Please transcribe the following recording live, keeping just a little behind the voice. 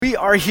We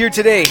are here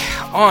today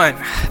on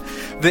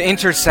the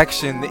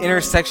intersection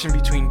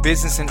between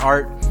business and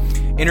art,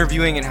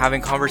 interviewing and having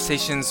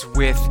conversations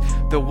with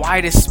the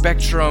widest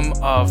spectrum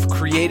of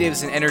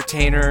creatives and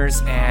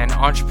entertainers and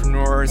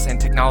entrepreneurs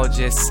and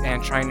technologists,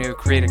 and trying to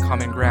create a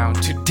common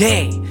ground.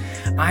 Today,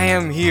 I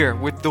am here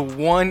with the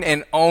one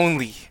and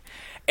only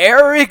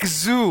Eric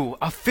Zhu,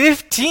 a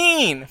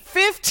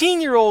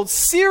 15-year-old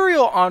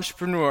serial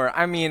entrepreneur.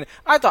 I mean,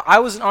 I thought I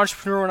was an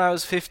entrepreneur when I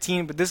was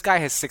 15, but this guy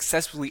has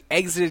successfully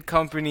exited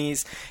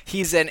companies.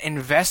 He's an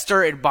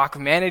investor at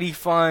Bachmanity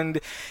Fund.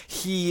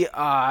 He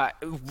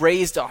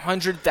raised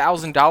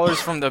 $100,000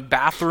 from the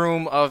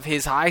bathroom of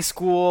his high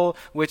school,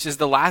 which is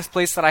the last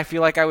place that I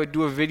feel like I would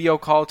do a video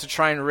call to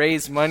try and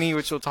raise money,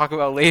 which we'll talk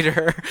about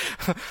later.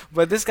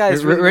 But this guy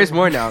is really raise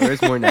more now. I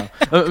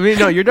mean,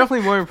 no, you're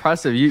definitely more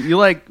impressive. You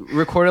like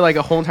recorded like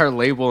a whole entire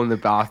label in the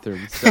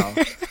bathroom. So,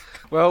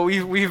 well,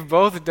 we've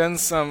both done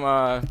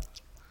some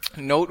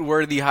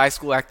noteworthy high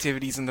school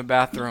activities in the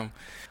bathroom.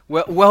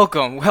 Well,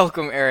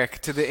 welcome,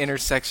 Eric, to the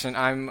intersection.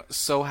 I'm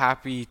so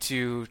happy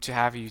to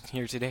have you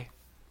here today.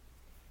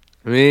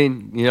 I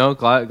mean,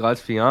 glad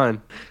to be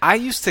on. I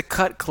used to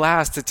cut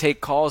class to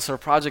take calls for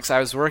projects I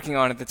was working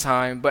on at the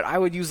time, but I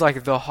would use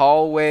like the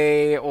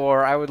hallway,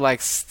 or I would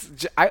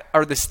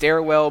or the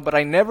stairwell, but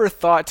I never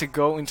thought to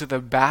go into the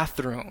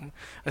bathroom,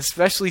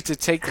 especially to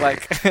take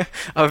like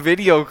a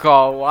video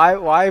call.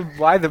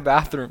 Why the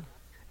bathroom?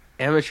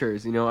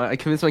 Amateurs, I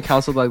convinced my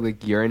counsel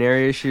like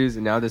urinary issues,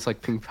 and now this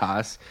like pink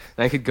pass,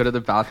 and I could go to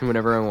the bathroom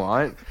whenever I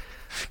want.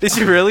 Did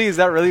you really? Is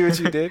that really what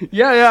you did?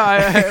 Yeah.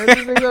 I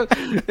think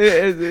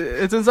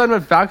it's inside my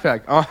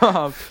backpack.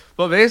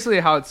 But basically,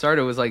 how it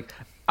started was like,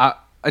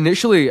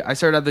 initially I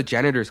started at the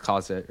janitor's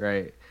closet,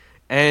 right?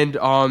 And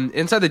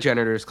inside the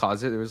janitor's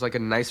closet, there was like a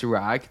nice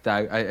rack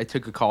that I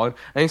took a call in.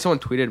 I think someone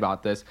tweeted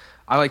about this.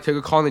 I like took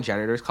a call in the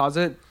janitor's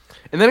closet,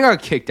 and then I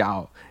got kicked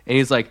out. And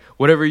he's like,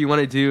 "Whatever you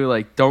want to do,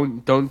 like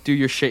don't do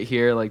your shit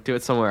here. Like do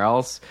it somewhere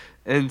else."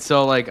 And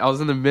so, like, I was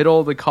in the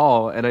middle of the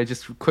call, and I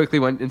just quickly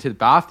went into the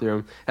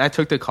bathroom, and I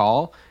took the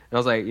call, and I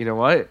was like, you know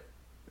what?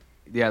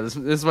 Yeah, this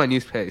is my new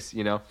space,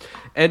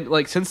 And,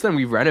 like, since then,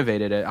 we've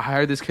renovated it. I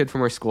hired this kid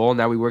from our school, and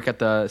now we work at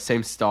the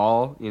same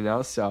stall,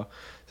 So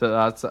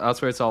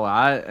that's where it's all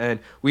at. And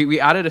we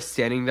added a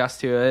standing desk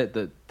to it,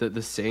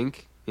 the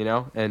sink,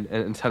 and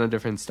a ton of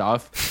different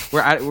stuff.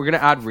 We're going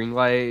to add ring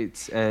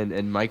lights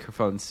and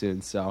microphones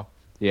soon, so,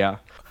 yeah.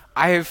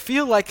 I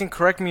feel like, and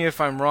correct me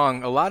if I'm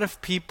wrong, a lot of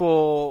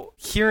people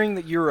hearing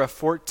that you're a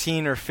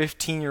 14 or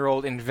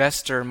 15-year-old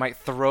investor might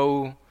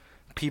throw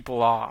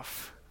people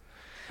off.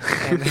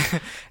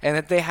 And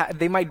that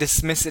they might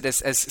dismiss it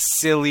as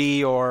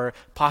silly or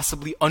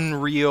possibly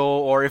unreal,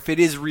 or if it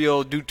is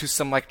real, due to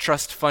some like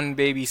trust fund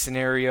baby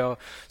scenario.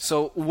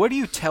 So what do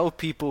you tell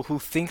people who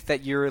think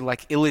that you're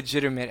like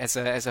illegitimate as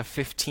a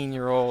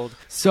 15-year-old?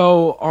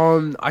 So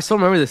I still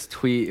remember this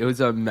tweet. It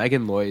was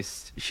Megan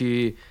Loist.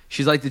 She's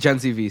like the Gen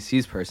Z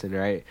VCs person,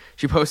 right?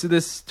 She posted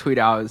this tweet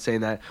out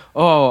saying that,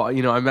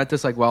 I met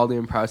this like wildly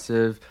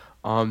impressive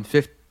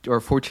 15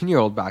 or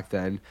 14-year-old back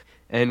then.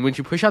 And when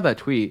she pushed out that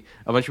tweet,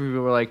 a bunch of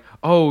people were like,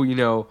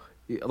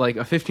 like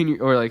a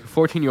 15 or like a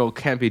 14-year-old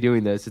can't be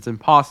doing this. It's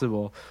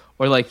impossible.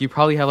 Or like you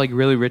probably have like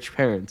really rich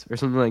parents or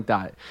something like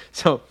that.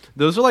 So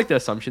those are like the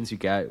assumptions you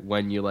get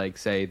when you like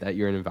say that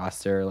you're an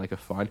investor or like a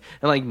fund.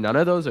 And like none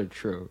of those are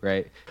true,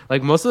 right?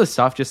 Like most of the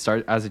stuff just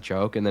starts as a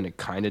joke, and then it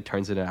kind of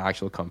turns into an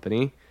actual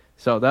company.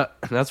 So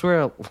that's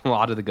where a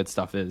lot of the good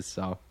stuff is.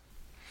 So.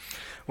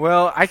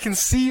 Well, I can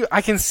see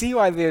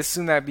why they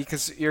assume that,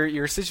 because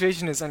your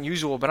situation is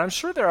unusual, but I'm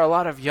sure there are a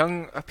lot of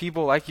young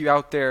people like you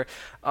out there.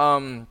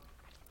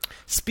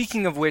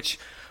 Speaking of which,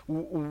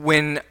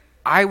 when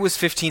I was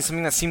 15,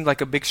 something that seemed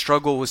like a big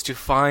struggle was to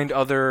find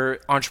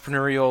other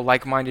entrepreneurial,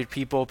 like-minded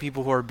people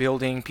who are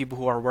building, people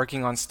who are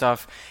working on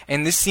stuff.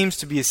 And this seems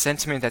to be a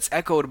sentiment that's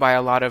echoed by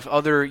a lot of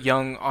other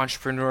young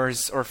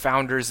entrepreneurs or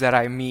founders that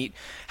I meet.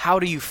 How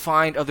do you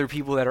find other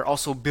people that are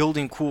also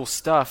building cool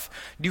stuff?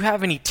 Do you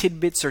have any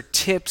tidbits or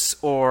tips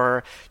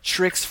or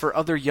tricks for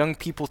other young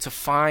people to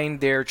find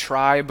their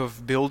tribe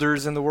of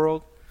builders in the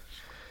world?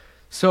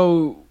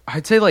 So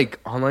I'd say like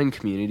online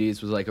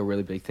communities was like a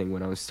really big thing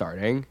when I was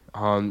starting.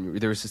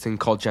 There was this thing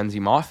called Gen Z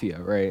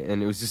Mafia, right?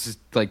 And it was just this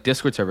like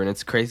Discord server, and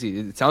it's crazy.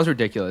 It sounds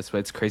ridiculous, but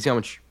it's crazy how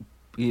much,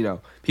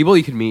 people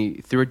you could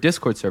meet through a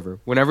Discord server.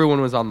 When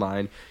everyone was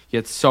online, you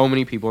had so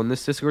many people in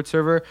this Discord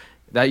server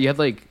that you had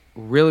like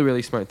really,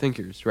 really smart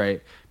thinkers,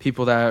 right?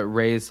 People that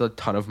raise a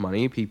ton of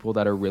money, people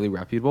that are really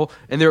reputable,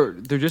 and they're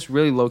just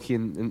really low-key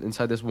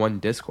inside this one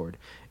Discord.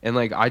 And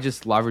like I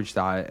just leveraged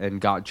that and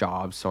got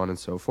jobs, so on and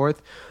so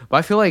forth. But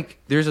I feel like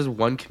there's this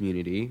one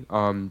community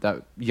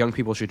that young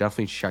people should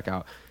definitely check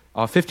out.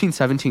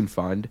 1517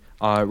 Fund,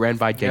 ran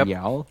by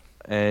Danielle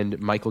and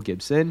Michael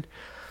Gibson.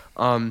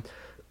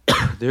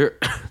 They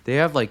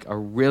have like a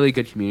really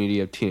good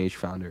community of teenage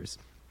founders.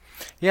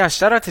 Yeah,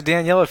 shout out to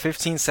Danielle at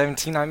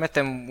 1517. I met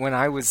them when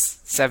I was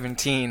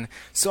 17.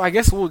 So I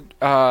guess we'll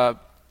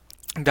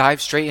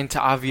dive straight into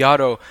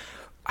Aviato.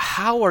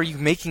 How are you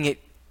making it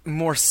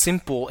more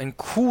simple and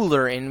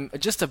cooler and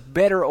just a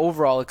better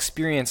overall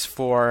experience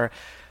for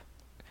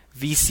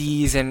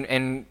VCs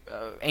and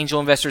angel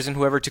investors and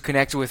whoever to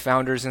connect with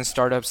founders and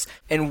startups?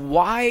 And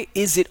why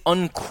is it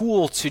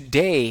uncool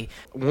today?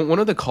 One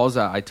of the calls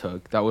that I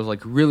took that was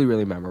like really,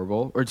 really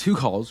memorable, or two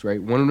calls,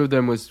 right? One of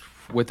them was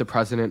with the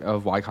president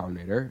of Y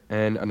Combinator,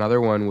 and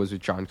another one was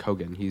with John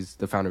Kogan. He's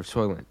the founder of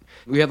Soylent.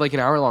 We had like an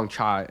hour-long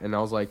chat, and I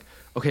was like,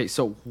 okay,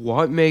 so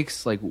what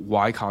makes like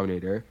Y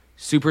Combinator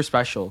super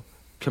special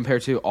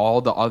compared to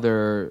all the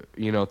other,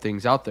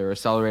 things out there,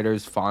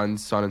 accelerators,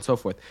 funds, so on and so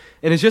forth?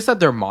 And it's just that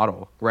their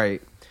model,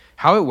 right?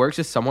 How it works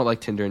is somewhat like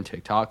Tinder and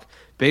TikTok.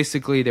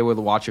 Basically, they would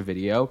watch a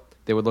video,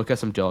 they would look at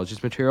some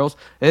diligence materials,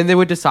 and then they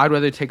would decide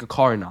whether to take a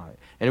call or not.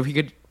 And if we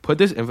could put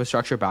this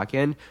infrastructure back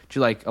in to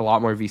like a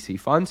lot more VC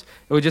funds,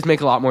 it would just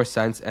make a lot more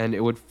sense, and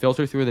it would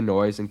filter through the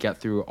noise and get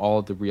through all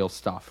of the real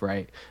stuff,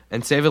 right?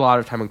 And save a lot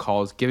of time on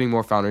calls, giving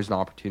more founders an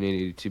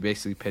opportunity to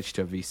basically pitch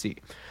to a VC.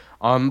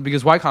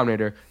 Because Y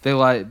Combinator,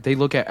 they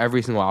look at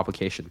every single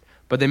application,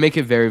 but they make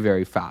it very,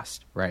 very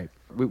fast, right?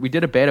 We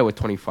did a beta with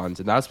 20 funds,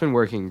 and that's been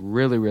working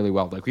really, really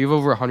well. Like, we have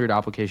over 100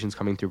 applications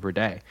coming through per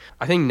day.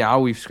 I think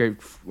now we've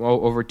scraped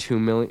over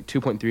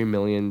 2.3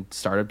 million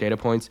startup data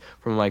points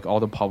from like all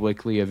the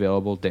publicly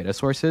available data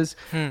sources.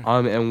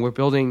 And we're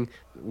building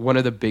one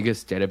of the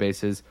biggest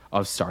databases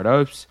of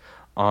startups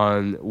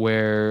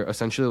where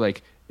essentially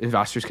like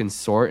investors can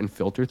sort and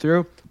filter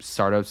through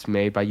startups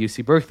made by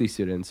UC Berkeley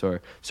students, or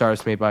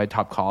startups made by a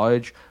top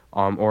college,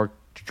 or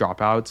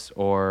dropouts,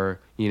 or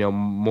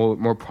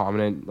more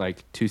prominent,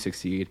 like to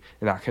succeed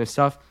and that kind of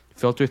stuff.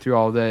 Filter through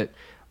all of it,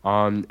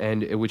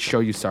 and it would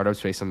show you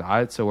startups based on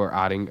that. So we're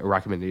adding a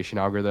recommendation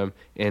algorithm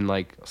in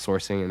like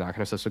sourcing and that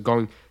kind of stuff. So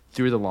going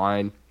through the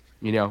line,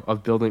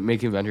 of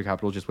making venture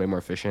capital just way more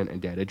efficient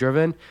and data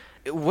driven.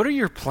 What are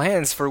your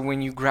plans for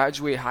when you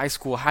graduate high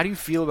school? How do you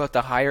feel about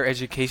the higher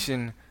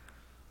education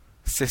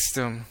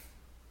system?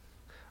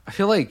 I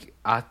feel like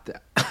at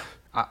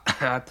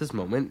this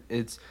moment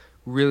it's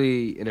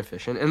really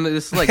inefficient, and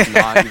this is like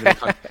not even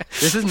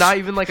this is not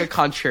even like a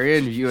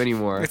contrarian view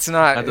anymore. It's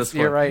not. At this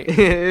point. You're right.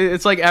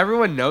 It's like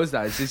everyone knows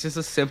that. It's just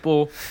a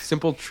simple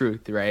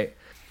truth, right?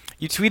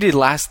 You tweeted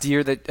last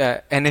year that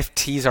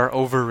NFTs are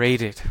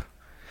overrated.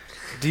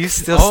 Do you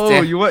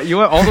still? You went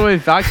all the way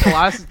back to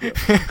last.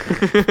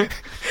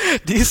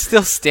 Do you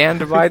still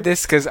stand by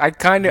this? Because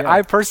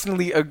I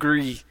personally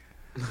agree.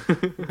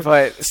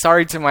 But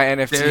sorry to my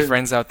NFT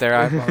friends out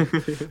there.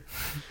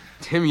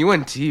 Tim, you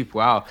went deep.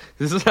 Wow,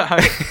 this is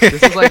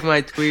like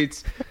my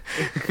tweets.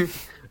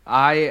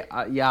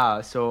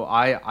 So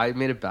I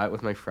made a bet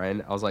with my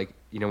friend. I was like,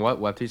 you know what,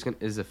 Web3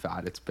 is a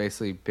fad. It's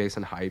basically based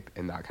on hype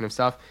and that kind of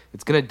stuff.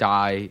 It's gonna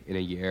die in a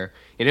year.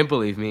 He didn't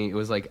believe me. It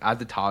was like at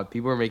the top,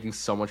 people were making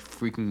so much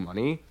freaking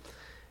money,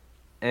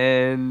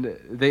 and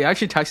they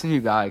actually texted me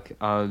back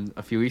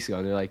a few weeks ago,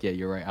 and they're like, yeah,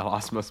 you're right. I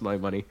lost most of my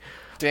money.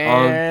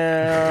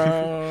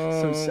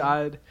 Damn. So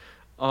sad.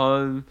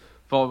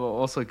 But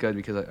also good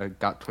because I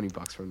got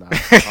 $20 from that.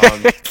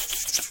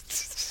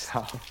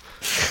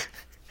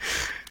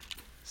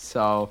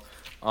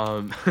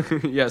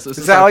 Yeah. So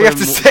is that all you have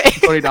to say?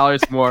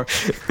 $20 more.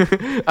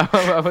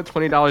 I put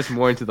 $20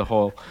 more into the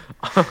hole.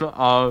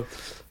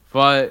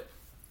 But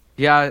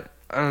yeah,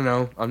 I don't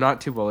know. I'm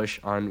not too bullish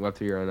on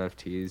Web3 or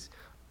NFTs.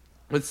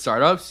 With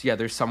startups, yeah,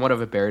 there's somewhat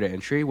of a barrier to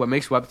entry. What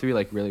makes Web3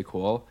 like really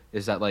cool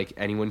is that like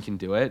anyone can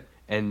do it.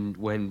 And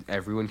when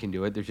everyone can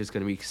do it, there's just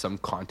going to be some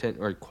content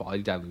or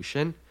quality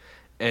dilution.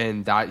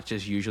 And that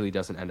just usually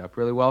doesn't end up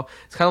really well.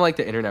 It's kind of like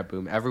the internet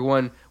boom.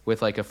 Everyone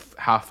with like a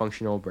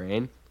half-functional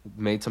brain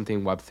made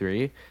something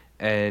Web3.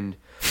 And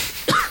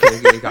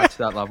it got to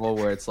that level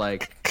where it's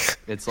like,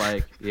 where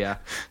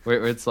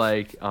it's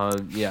like,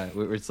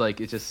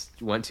 it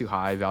just went too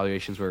high.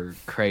 Valuations were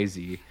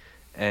crazy.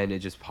 And it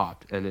just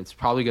popped, and it's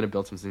probably going to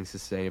build something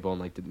sustainable in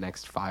like the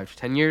next 5 to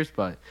 10 years,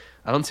 but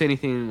I don't see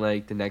anything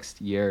like the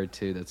next year or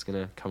two that's going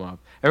to come up.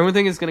 Everyone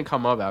thinks it's going to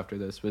come up after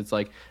this, but it's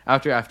like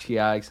after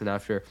FTX and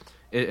after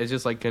it's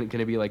just like going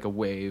to be like a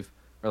wave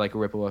or like a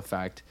ripple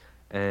effect,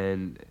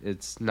 and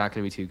it's not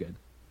going to be too good.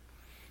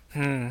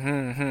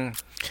 I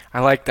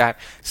like that.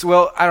 So,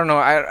 well, I don't know.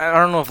 I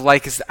don't know if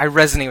I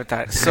resonate with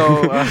that.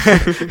 So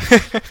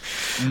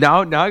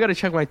now I got to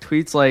check my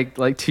tweets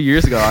like 2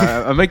 years ago.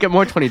 I might get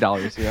more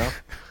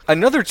 $20.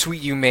 Another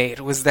tweet you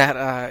made was that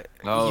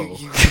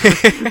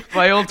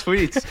my old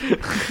tweets.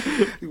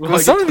 Well,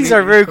 some of these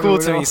are very cool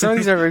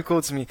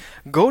to me.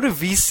 Go to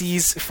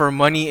VCs for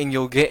money and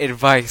you'll get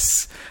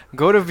advice.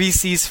 Go to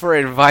VCs for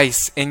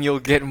advice and you'll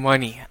get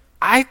money.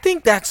 I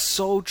think that's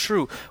so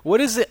true.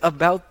 What is it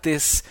about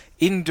this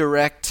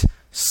indirect,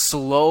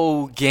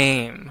 slow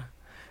game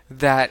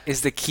that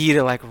is the key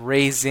to like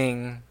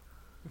raising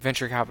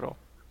venture capital?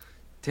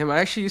 Damn, I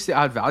actually used to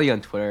add value on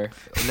Twitter.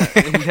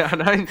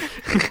 I'm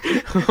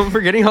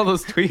forgetting all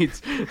those tweets.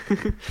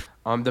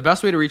 The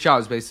best way to reach out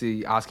is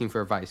basically asking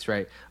for advice,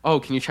 right? Oh,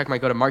 can you check my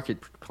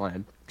go-to-market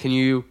plan? Can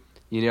you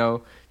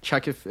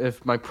check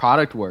if my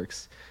product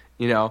works?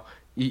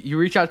 You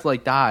reach out to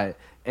like that,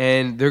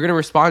 and they're going to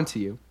respond to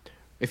you.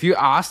 if you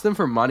ask them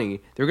for money,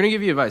 they're gonna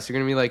give you advice. They're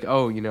gonna be like,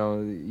 oh,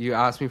 you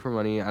asked me for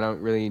money. I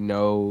don't really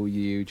know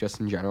you just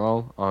in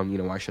general.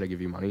 Why should I give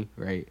you money,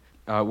 right?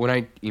 When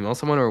I email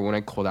someone or when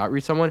I cold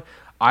outreach someone,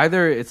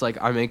 either it's like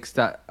I make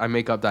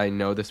up that I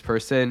know this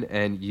person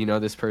and you know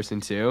this person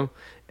too,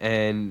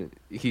 and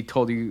he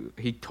told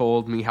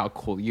me how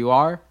cool you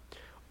are,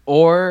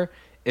 or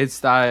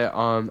it's that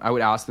I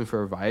would ask them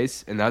for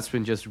advice, and that's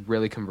been just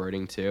really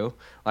converting too.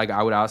 Like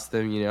I would ask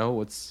them,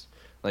 what's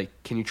like,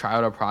 can you try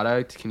out our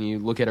product? Can you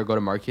look at our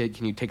go-to-market?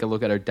 Can you take a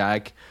look at our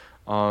deck?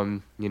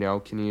 Can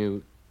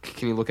you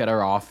look at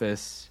our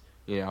office?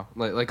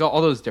 Like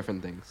all those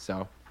different things.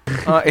 So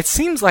it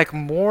seems like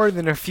more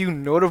than a few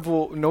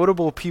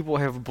notable people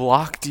have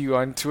blocked you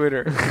on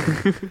Twitter.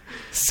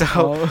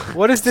 So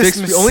what is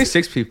this? Only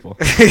 6 people.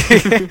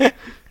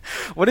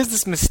 What is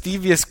this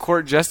mischievous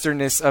court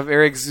jesterness of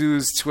Eric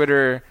Zhu's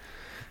Twitter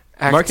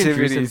activities? Mark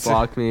Andreessen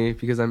blocked me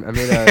because I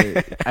made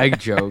a egg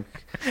joke.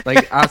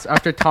 Like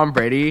after Tom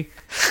Brady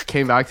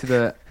came back to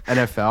the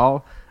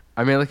NFL,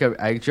 I made like an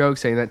egg joke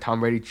saying that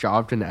Tom Brady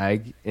dropped an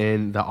egg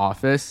in the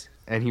office,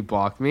 and he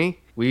blocked me.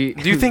 Do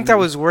you think that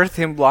was worth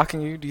him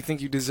blocking you? Do you think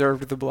you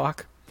deserved the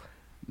block?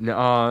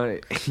 No,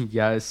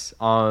 yes.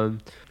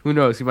 Who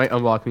knows? He might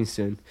unblock me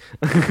soon.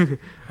 I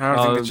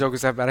don't think the joke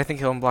is that bad. I think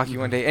he'll unblock you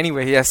one day.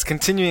 Anyway, yes.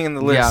 Continuing in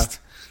the list.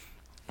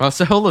 Yeah.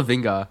 Sahil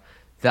Lavinga,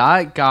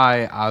 that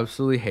guy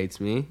absolutely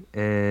hates me,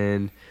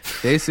 and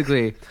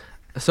basically.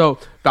 So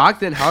back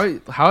then, how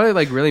I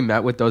like really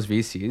met with those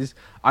VCs,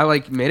 I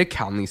like made a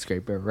Calendly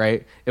scraper,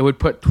 right? It would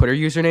put Twitter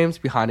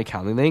usernames behind a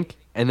Calendly link,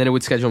 and then it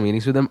would schedule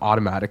meetings with them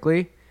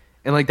automatically.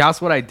 And like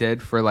that's what I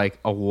did for like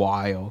a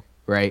while,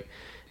 right?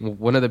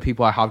 One of the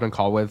people I hopped on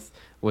call with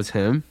was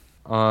him,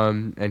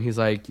 and he's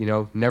like,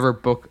 never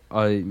book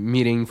a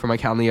meeting for my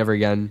Calendly ever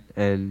again.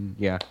 And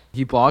yeah,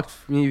 he blocked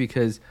me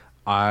because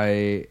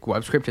I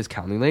web scraped his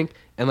Calendly link,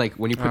 and like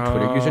when you put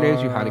Twitter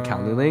usernames behind a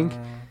Calendly link.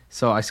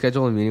 So I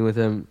scheduled a meeting with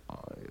him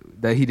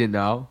that he didn't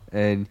know,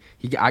 and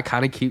I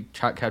kind of kept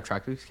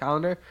track of his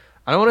calendar.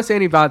 I don't want to say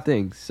any bad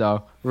things,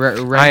 so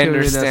I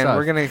understand.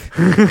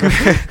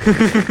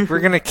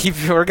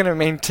 We're gonna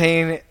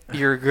maintain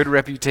your good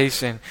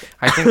reputation.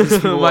 I think these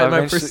people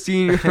my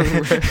pristine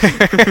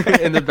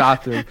in the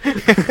bathroom.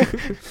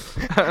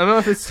 I don't know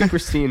if it's super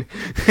pristine.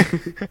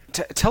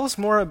 Tell us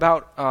more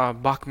about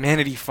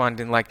Bachmanity Fund,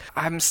 and like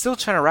I'm still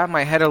trying to wrap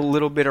my head a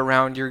little bit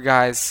around your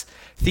guys'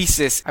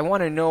 thesis. I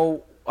want to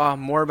know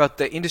more about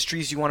the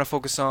industries you want to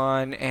focus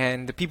on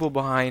and the people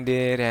behind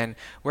it and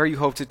where you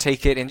hope to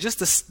take it, and just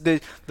the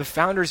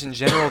founders in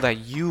general that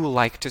you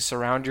like to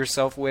surround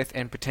yourself with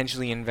and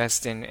potentially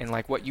invest in, and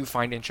like what you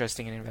find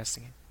interesting in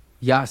investing in.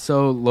 Yeah,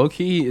 so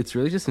low-key, it's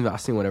really just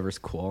investing whatever's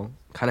cool.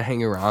 Kind of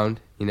hanging around,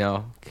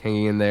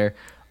 hanging in there.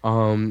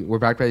 We're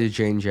backed by the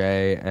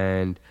J&J,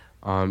 and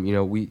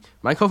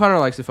my co-founder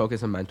likes to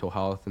focus on mental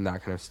health and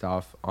that kind of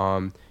stuff. I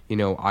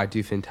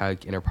do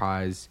fintech,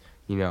 enterprise.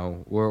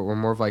 We're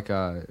more of like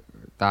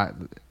that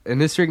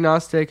industry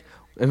agnostic,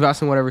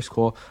 invest in whatever's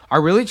cool. I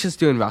really just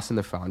do invest in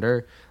the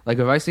founder. Like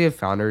if I see a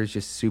founder is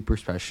just super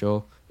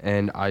special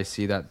and I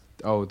see that,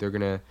 they're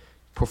going to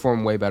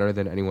perform way better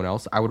than anyone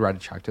else, I would write a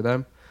check to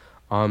them.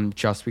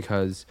 Just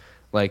because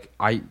like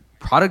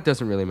product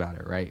doesn't really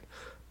matter, right?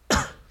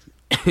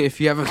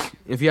 If you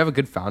have a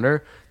good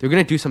founder, they're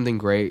going to do something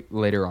great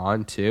later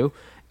on too.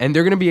 And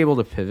they're going to be able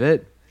to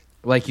pivot.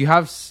 Like you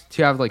have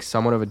to have like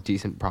somewhat of a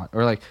decent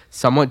or like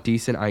somewhat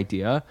decent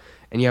idea,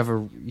 and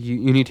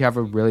you need to have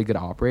a really good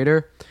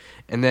operator,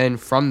 and then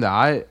from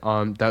that,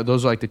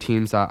 those are like the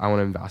teams that I want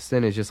to invest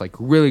in. Is just like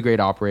really great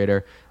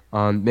operator,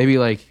 maybe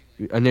like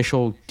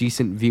initial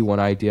decent V1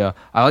 idea.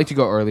 I like to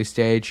go early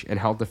stage and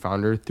help the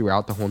founder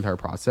throughout the whole entire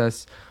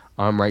process.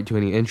 Right,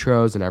 doing the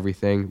intros and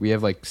everything. We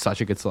have like such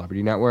a good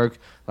celebrity network.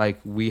 Like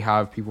we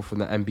have people from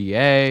the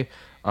NBA.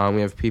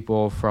 We have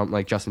people from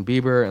like Justin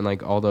Bieber and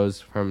like all those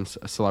from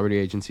celebrity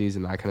agencies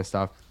and that kind of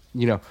stuff.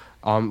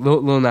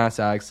 Lil Nas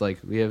X. Like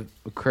we have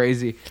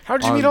crazy. How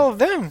did you meet all of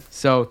them?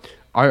 So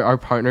our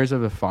partners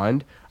of the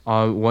fund.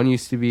 One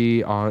used to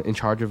be in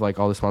charge of like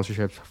all the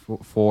sponsorships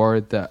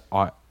for the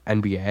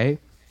NBA,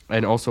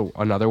 and also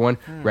another one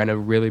ran a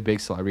really big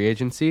celebrity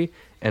agency,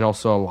 and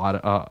also a lot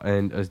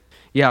of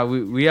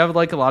we have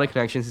like a lot of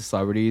connections to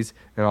celebrities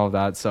and all of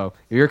that. So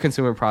if you're a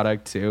consumer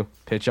product too,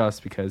 pitch us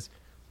because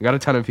we got a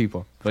ton of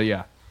people. But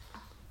yeah.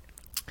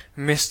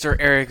 Mr.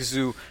 Eric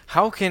Zhu,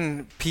 how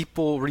can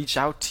people reach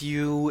out to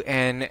you,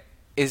 and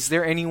is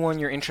there anyone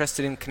you're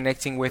interested in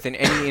connecting with in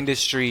any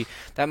industry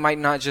that might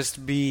not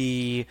just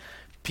be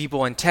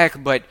people in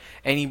tech, but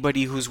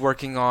anybody who's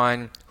working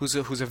on, who's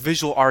a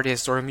visual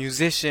artist or a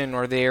musician,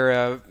 or they're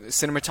a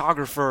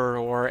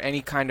cinematographer, or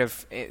any kind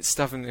of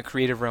stuff in the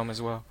creative realm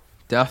as well?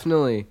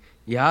 Definitely.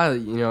 Yeah,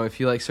 if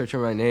you like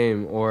searching my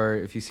name, or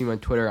if you see my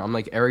Twitter, I'm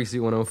like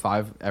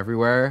EricZ105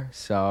 everywhere.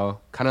 So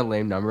kind of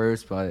lame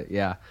numbers, but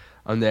yeah,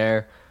 I'm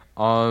there.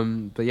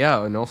 But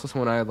yeah, and also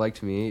someone I'd like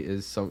to meet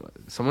is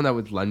someone that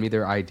would lend me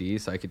their ID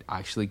so I could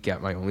actually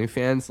get my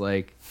OnlyFans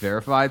like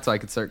verified so I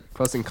could start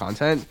posting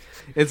content.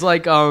 It's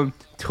like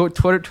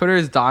Twitter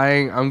is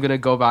dying. I'm gonna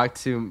go back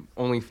to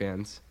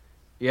OnlyFans.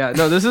 Yeah,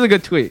 no, this is a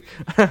good tweet.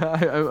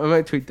 I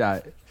might tweet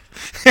that.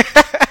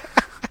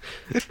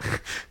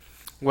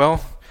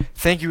 Well,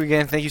 thank you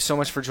again. Thank you so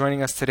much for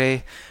joining us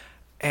today.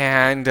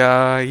 And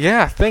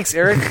yeah, thanks,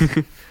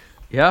 Eric.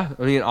 Yeah,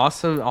 I mean,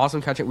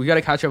 awesome catch up. We got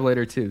to catch up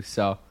later too.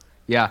 So,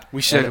 yeah.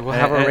 We should. We'll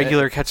have a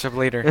regular catch up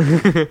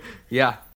later. Yeah.